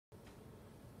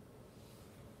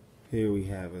Here we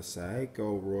have a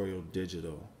Saeco Royal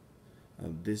Digital.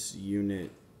 This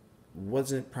unit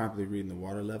wasn't properly reading the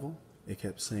water level. It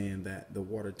kept saying that the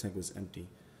water tank was empty.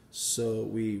 So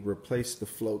we replaced the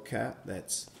float cap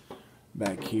that's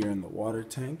back here in the water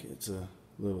tank. It's a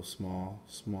little small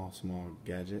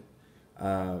gadget.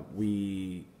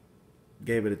 We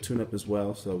gave it a tune-up as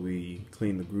well, so we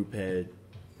cleaned the group head,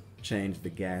 changed the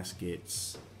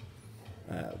gaskets,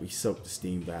 we soaked the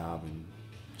steam valve and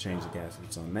changed the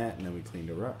gaskets on that, and then we cleaned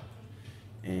her up.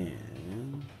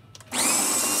 And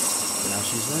now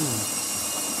she's running.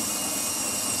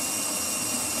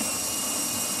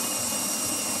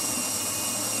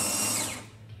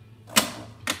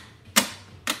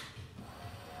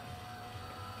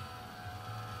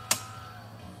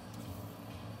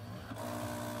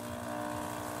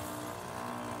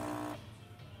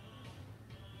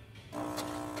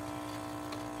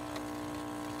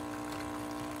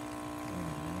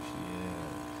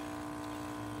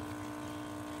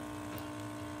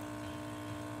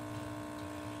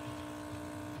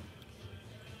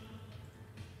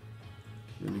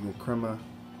 Really good crema,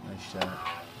 nice shot.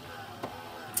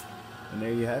 And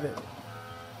there you have it.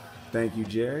 Thank you,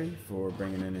 Jerry, for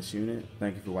bringing in this unit.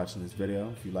 Thank you for watching this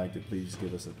video. If you liked it, please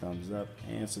give us a thumbs up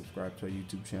and subscribe to our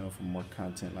YouTube channel for more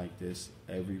content like this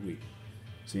every week.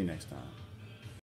 See you next time.